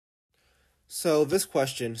So this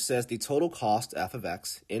question says the total cost f of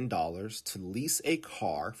x in dollars to lease a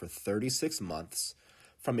car for 36 months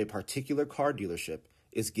from a particular car dealership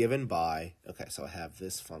is given by, okay, so I have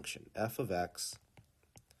this function, f of x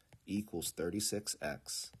equals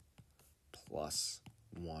 36x plus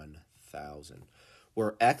 1,000,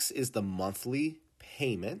 where x is the monthly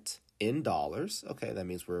payment in dollars. Okay, that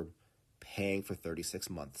means we're paying for 36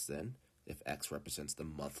 months then. If x represents the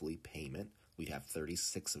monthly payment, we have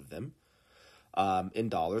 36 of them. In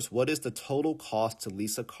dollars, what is the total cost to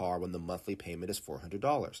lease a car when the monthly payment is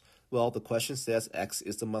 $400? Well, the question says X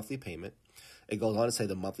is the monthly payment. It goes on to say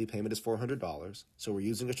the monthly payment is $400. So we're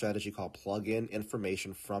using a strategy called plug in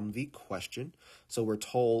information from the question. So we're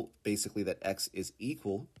told basically that X is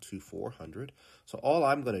equal to 400. So all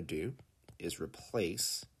I'm going to do is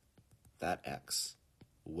replace that X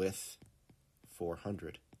with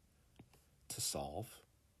 400 to solve.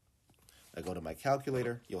 I go to my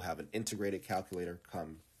calculator. You'll have an integrated calculator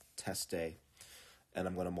come test day. And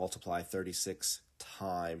I'm going to multiply 36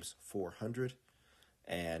 times 400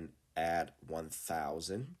 and add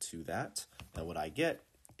 1,000 to that. And what I get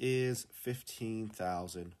is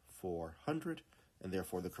 15,400. And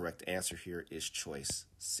therefore, the correct answer here is choice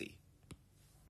C.